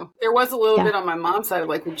there was a little bit on my mom's side of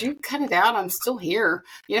like, would you cut it out? I'm still here.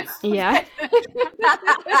 Yeah. Well,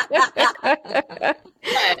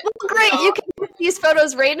 great. You can put these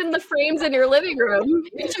photos right in the frames in your living room.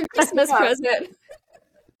 It's your Christmas present.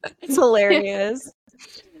 It's hilarious.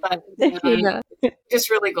 But just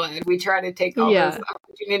really glad we try to take all those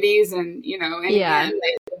opportunities, and again,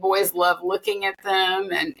 the boys love looking at them,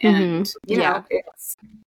 and it's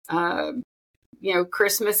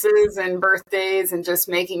Christmases and birthdays, and just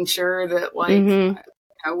making sure that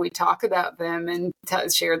we talk about them and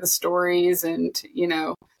share the stories, and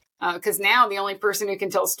because now the only person who can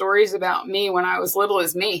tell stories about me when I was little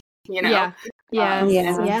is me.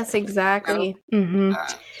 Yes, exactly.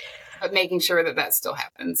 But making sure that still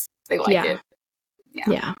happens. They like it.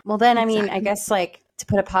 Yeah. Well, then, I mean, I guess like to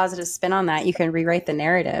put a positive spin on that, you can rewrite the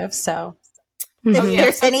narrative. So if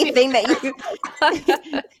there's anything that you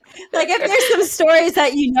like, if there's some stories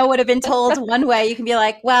that would have been told one way, you can be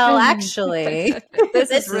like, well, actually, this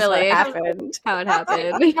is really what happened. How it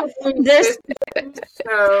happened.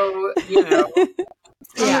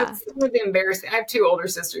 So, some of the embarrassing. I have two older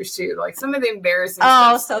sisters too. Like some of the embarrassing.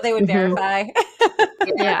 So they would verify.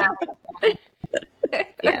 Yeah.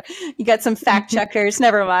 You got some fact checkers.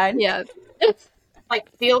 Never mind. Yeah.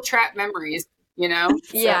 Like field trap memories. So.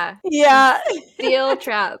 Yeah. Field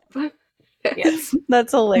trap. Yes.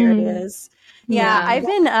 That's hilarious. Yeah. I've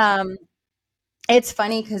been. It's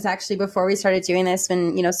funny because actually before we started doing this,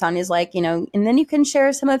 when Sonia's like, and then you can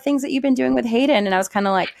share some of the things that you've been doing with Hayden, and I was kind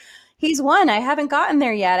of like, he's one. I haven't gotten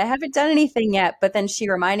there yet. I haven't done anything yet. But then she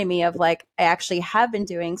reminded me of like, I actually have been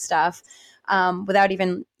doing stuff without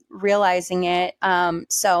even realizing it.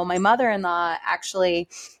 So my mother-in-law actually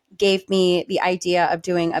gave me the idea of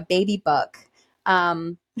doing a baby book.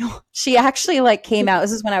 She actually like came out.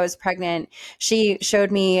 This is when I was pregnant. She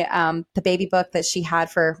showed me the baby book that she had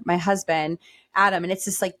for my husband, Adam. And it's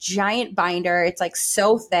this like giant binder. It's like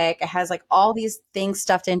so thick. It has like all these things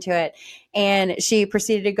stuffed into it. And she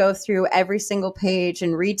proceeded to go through every single page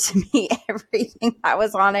and read to me everything that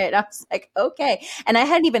was on it. And I was like, okay. And I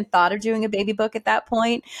hadn't even thought of doing a baby book at that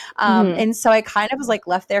point. And so I kind of was like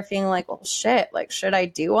left there feeling like, well, shit, like, should I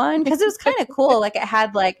do one? Because it was kind of cool. Like it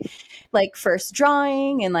had like first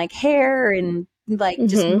drawing and like hair and like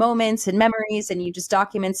just moments and memories, and you just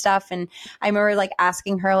document stuff. And I remember like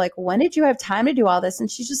asking her, like, when did you have time to do all this?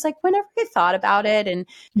 And she's just like, whenever I thought about it. And,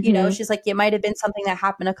 you know, she's like, it might have been something that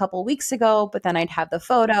happened a couple of weeks ago, but then I'd have the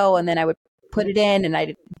photo and then I would put it in and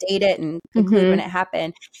I'd date it and include when it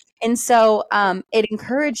happened. And so it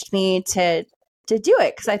encouraged me to do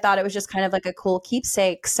it because I thought it was just kind of like a cool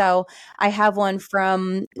keepsake. So I have one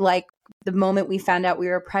from like the moment we found out we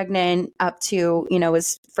were pregnant up to, you know,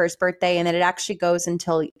 his first birthday. And then it actually goes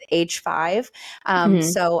until age 5.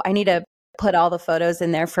 So I need to put all the photos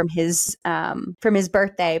in there from his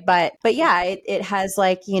birthday. But yeah, it has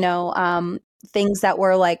like, you know, things that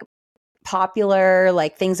were like popular,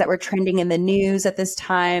 like things that were trending in the news at this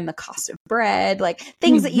time, the cost of bread, like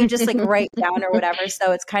things that you just like write down or whatever.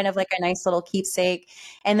 So it's kind of like a nice little keepsake.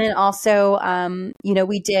 And then also, you know,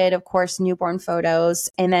 we did, of course, newborn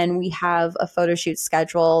photos, and then we have a photo shoot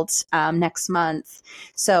scheduled next month.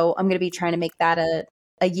 So I'm going to be trying to make that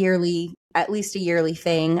a yearly, at least a yearly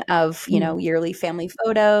thing of, you know, yearly family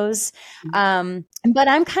photos. But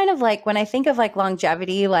I'm kind of like, when I think of like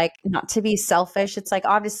longevity, like not to be selfish, it's like,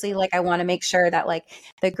 obviously, like I want to make sure that like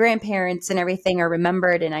the grandparents and everything are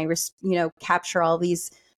remembered, and I, you know, capture all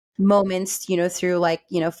these moments, you know, through like,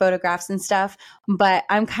 you know, photographs and stuff. But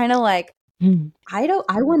I'm kind of like, I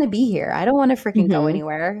want to be here. I don't want to freaking go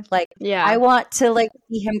anywhere. Like, I want to like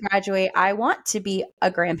see him graduate. I want to be a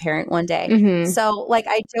grandparent one day. So like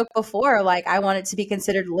I joked before, like I want it to be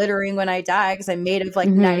considered littering when I die because I'm made of like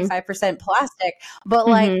 95% plastic. But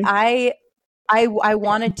like I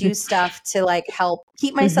want to do stuff to like help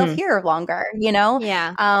keep myself here longer, you know?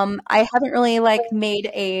 Yeah. I haven't really like made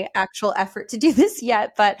a actual effort to do this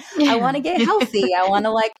yet, but I want to get healthy. I want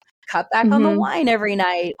to like cut back on the wine every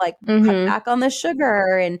night, like cut back on the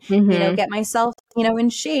sugar, and, you know, get myself, you know, in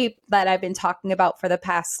shape that I've been talking about for the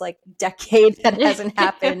past like decade that hasn't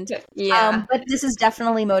happened. But this is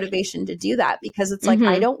definitely motivation to do that because it's like,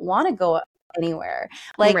 I don't want to go anywhere.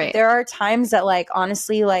 Like there are times that like,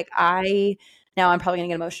 honestly, like now I'm probably gonna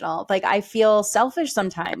get emotional. Like I feel selfish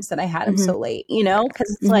sometimes that I had him so late, you know,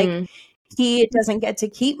 because it's like he doesn't get to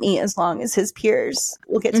keep me as long as his peers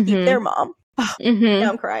will get to keep their mom.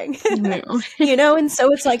 Now I'm crying. You know, and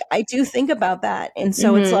so it's like I do think about that. And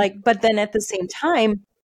so it's like, but then at the same time,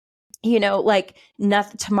 you know, like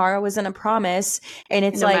nothing, tomorrow isn't a promise. And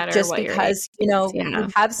it's like just because, you know, you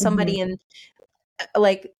have somebody in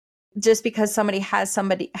like, just because somebody has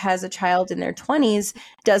a child in their 20s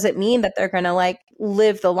doesn't mean that they're going to like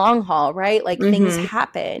live the long haul, right? Like things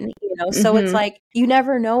happen, you know? So it's like, you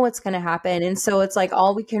never know what's going to happen. And so it's like,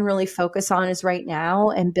 all we can really focus on is right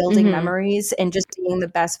now and building memories and just being the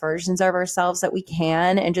best versions of ourselves that we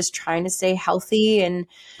can, and just trying to stay healthy and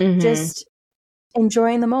just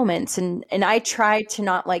enjoying the moments. And I try to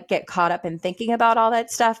not like get caught up in thinking about all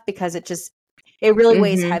that stuff because it really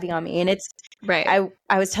weighs heavy on me. And it's, I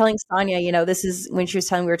was telling Sonia, you know, this is when she was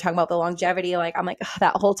telling, we were talking about the longevity, like, I'm like,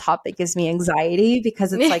 that whole topic gives me anxiety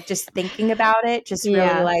because it's like, just thinking about it, just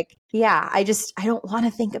really like, I don't want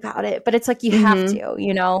to think about it, but it's like, you have to,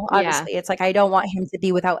 you know, obviously it's like, I don't want him to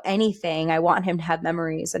be without anything. I want him to have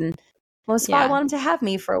memories, and most of all, I want him to have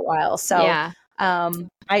me for a while. So,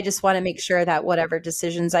 I just want to make sure that whatever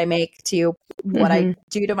decisions I make to what I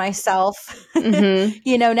do to myself,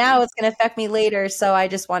 you know, now it's going to affect me later. So I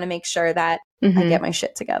just want to make sure that I get my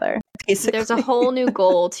shit together. Basically. There's a whole new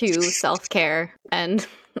goal to self-care and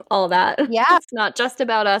all that. Yeah. It's not just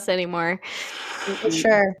about us anymore. For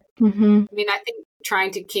sure. I mean, I think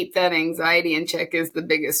trying to keep that anxiety in check is the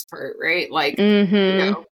biggest part, right? Like, you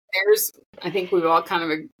know, I think we all kind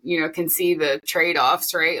of, you know, can see the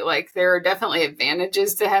trade-offs, right? Like there are definitely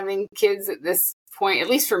advantages to having kids at this point, at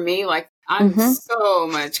least for me. Like I'm so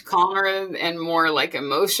much calmer and more like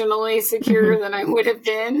emotionally secure than I would have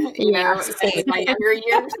been, you know, in my younger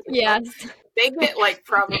years. They get like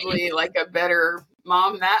probably like a better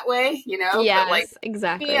mom that way, you know? Yes, but like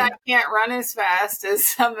exactly. me, I can't run as fast as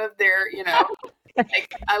some of their, you know,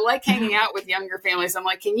 Like, I like hanging out with younger families. I'm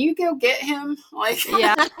like, can you go get him? Like,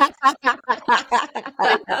 Yeah.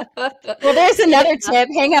 Well, there's another tip: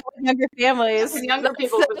 hang out with younger families. with younger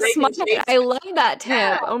people, So because they can smart. chase. I love that tip.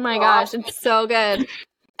 Yeah, Oh my so gosh, awesome. it's so good.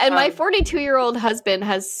 And my Um, 42-year-old husband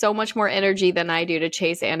has so much more energy than I do to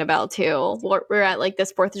chase Annabelle too. We're at like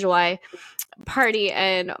this 4th of July party,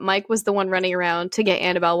 and Mike was the one running around to get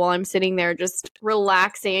Annabelle while I'm sitting there just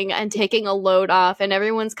relaxing and taking a load off, and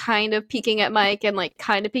everyone's kind of peeking at Mike and like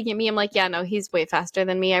kind of peeking at me. I'm like, yeah, no, he's way faster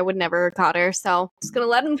than me. I would never have caught her, so just gonna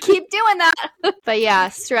let him keep doing that. But yeah,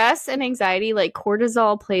 stress and anxiety, like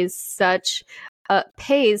cortisol pays such a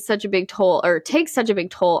big toll, or takes such a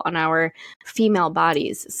big toll on our female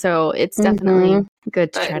bodies. So it's definitely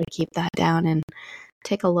good to try to keep that down and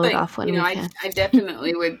take a load off when we can. I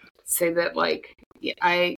definitely would say that, like,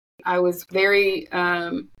 I was very,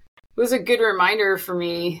 it was a good reminder for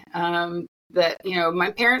me that,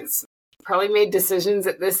 my parents probably made decisions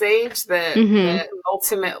at this age that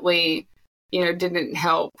ultimately, didn't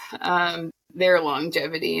help their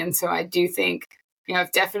longevity. And so I do think,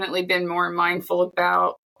 I've definitely been more mindful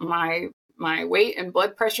about my weight and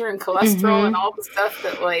blood pressure and cholesterol and all the stuff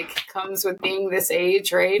that like comes with being this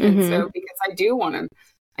age, right? And so, because I do want to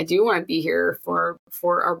be here for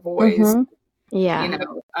our boys. Yeah.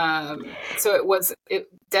 So it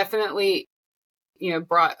definitely,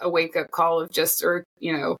 brought a wake up call of just, or,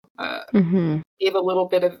 gave a little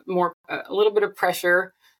bit of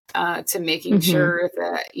pressure to making sure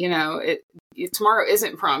that, tomorrow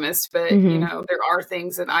isn't promised, but, there are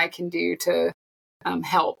things that I can do to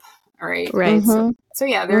help. Right. Right. So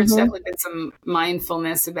yeah, there's definitely been some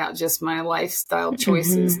mindfulness about just my lifestyle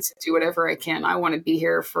choices to do whatever I can. I want to be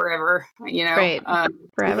here forever, Right.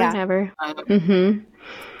 Forever and ever.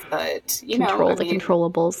 But, Control the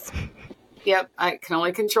controllables. Yep. I can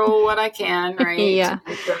only control what I can. Right. Yeah.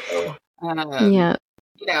 So, yeah.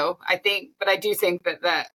 I do think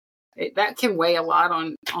that can weigh a lot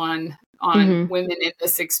on women in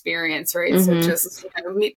this experience. Right. So just,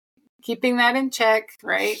 keeping that in check,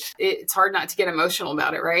 right? It's hard not to get emotional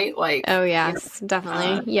about it, right? Like, oh yes,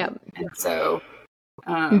 definitely. Yep. And so,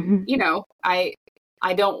 I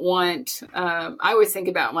don't want. I always think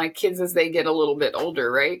about my kids as they get a little bit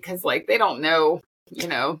older, right? Because like they don't know,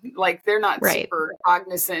 like they're not super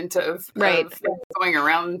cognizant of what's going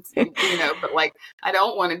around, But like, I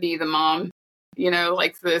don't want to be the mom,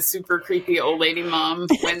 like the super creepy old lady mom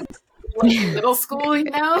when. Like middle school,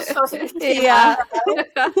 Yeah.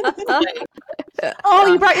 Oh,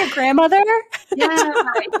 you brought your grandmother? Yeah,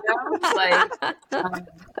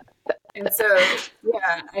 and so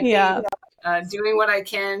I think doing what I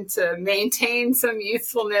can to maintain some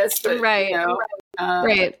youthfulness, but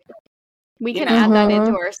we can add that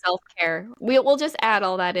into our self-care. We'll just add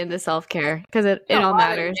all that into self-care because it all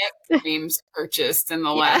matters. Creams purchased in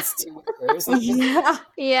the last 2 years.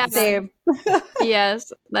 Yeah. Same.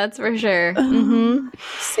 Yes, that's for sure.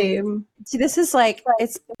 Same. See, this is like,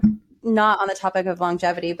 it's not on the topic of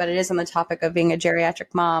longevity, but it is on the topic of being a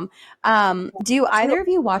geriatric mom. Do either of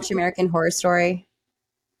you watch American Horror Story?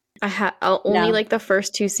 I have only like the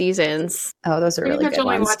first 2 seasons. Oh, those are really good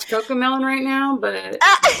only ones. watch Cocomelon right now, but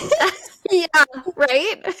yeah,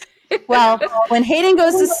 right. Well, when Hayden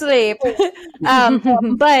goes to sleep.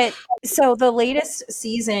 But so the latest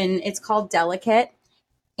season, it's called Delicate,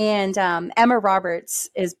 and Emma Roberts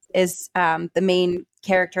is the main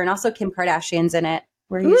character, and also Kim Kardashian's in it.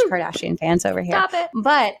 We're huge Kardashian fans over here. Stop it.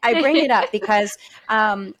 But I bring it up because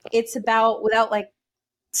it's about, without like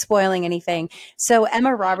spoiling anything. So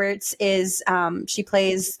Emma Roberts is she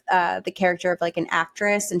plays the character of like an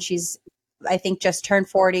actress, and she's, I think, just turned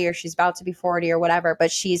 40, or she's about to be 40 or whatever,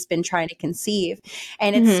 but she's been trying to conceive.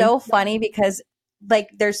 And it's so funny because like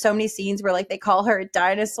there's so many scenes where like they call her a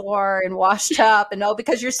dinosaur and washed up and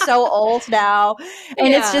because you're so old now.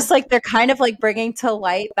 And it's just like they're kind of like bringing to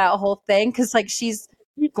light that whole thing, because like she's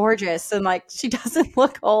gorgeous and like she doesn't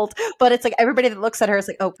look old, but it's like everybody that looks at her is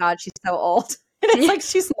like, oh God, she's so old. And it's like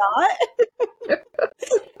she's not.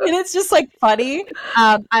 And it's just like funny.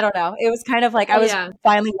 I don't know. It was kind of like I was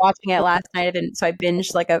finally watching it last night, and so I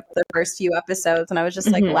binged like the first few episodes, and I was just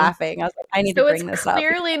like laughing. I was like, I need to bring this up. So it's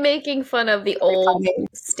clearly making fun of the old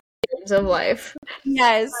standards of life.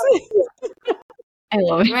 Yes. I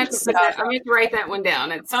love it. I'm going to write that one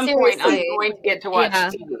down. At some point, I'm going to get to watch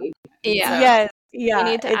TV. Yeah. Yes. Yeah,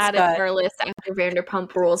 we need to add it to our list after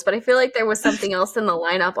Vanderpump Rules, but I feel like there was something else in the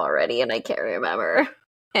lineup already, and I can't remember.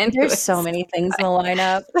 And there's so many things in the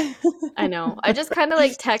lineup. I know. I just kind of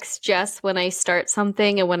like text Jess when I start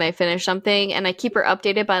something and when I finish something, and I keep her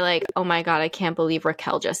updated by like, oh my God, I can't believe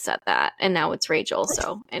Raquel just said that, and now it's Rachel.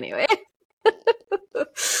 So anyway.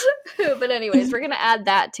 But anyways, we're going to add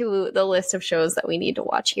that to the list of shows that we need to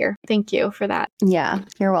watch here. Thank you for that. Yeah,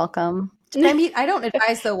 you're welcome. I mean, I don't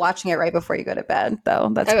advise though watching it right before you go to bed though.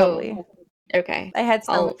 That's probably okay. I had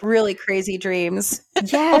some really crazy dreams.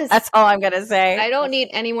 Yes. That's all I'm going to say. I don't need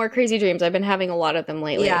any more crazy dreams. I've been having a lot of them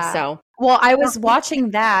lately. Yeah. So, well, I was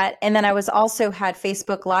watching that, and then I was also had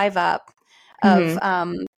Facebook Live up of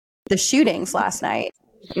the shootings last night.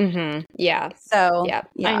 Yeah. So, yeah,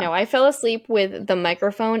 I know. I fell asleep with the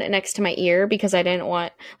microphone next to my ear because I didn't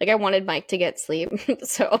want, I wanted Mike to get sleep.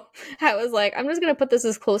 So I was like, I'm just going to put this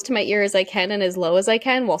as close to my ear as I can and as low as I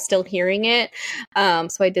can while still hearing it.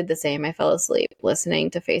 So I did the same. I fell asleep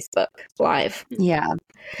listening to Facebook Live. Yeah.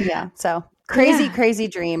 Yeah. So crazy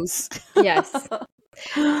dreams. Yes.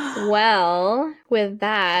 Well, with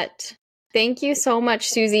that, thank you so much,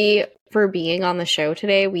 Suzy, for being on the show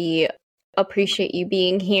today. We appreciate you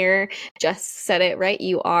being here. Jess said it right.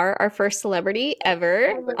 You are our first celebrity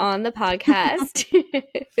ever on the podcast.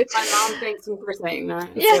 My mom thanks me for saying that.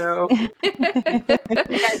 Yeah. So you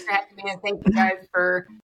guys for having me, and thank you guys for,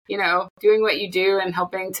 doing what you do and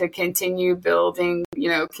helping to continue building,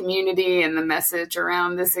 community and the message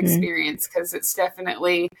around this experience, because it's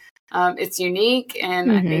definitely, it's unique.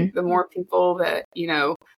 And I think the more people that,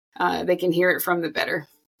 they can hear it from, the better.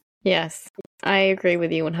 Yes, I agree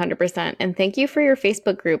with you 100%. And thank you for your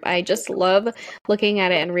Facebook group. I just love looking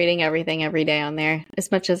at it and reading everything every day on there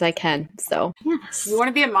as much as I can. So, yes. If you want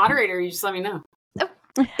to be a moderator, you just let me know. Oh,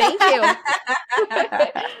 thank you.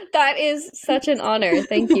 That is such an honor.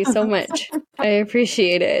 Thank you so much. I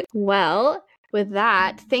appreciate it. Well, with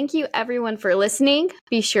that, thank you everyone for listening.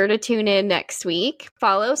 Be sure to tune in next week.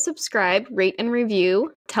 Follow, subscribe, rate, and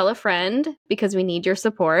review. Tell a friend because we need your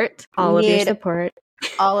support. All of your support.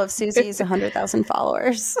 All of Suzy's 100,000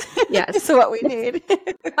 followers. Yes. That's what we need.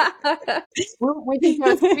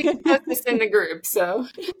 we can post this in the group. So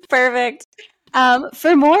perfect.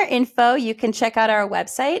 For more info, you can check out our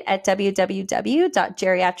website at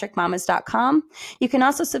www.geriatricmamas.com. You can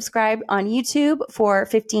also subscribe on YouTube for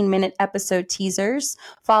 15-minute episode teasers.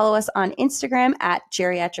 Follow us on Instagram at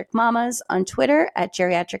Geriatric Mamas, on Twitter at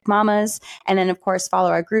Geriatric Mamas, and then, of course, follow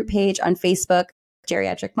our group page on Facebook,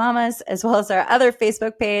 Geriatric Mamas, as well as our other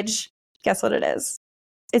Facebook page. Guess what it is?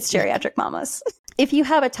 It's Geriatric Mamas. If you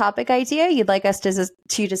have a topic idea you'd like us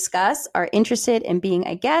to discuss, are interested in being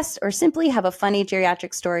a guest, or simply have a funny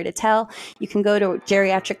geriatric story to tell, you can go to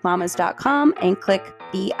geriatricmamas.com and click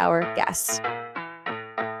Be Our Guest.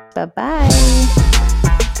 Bye-bye.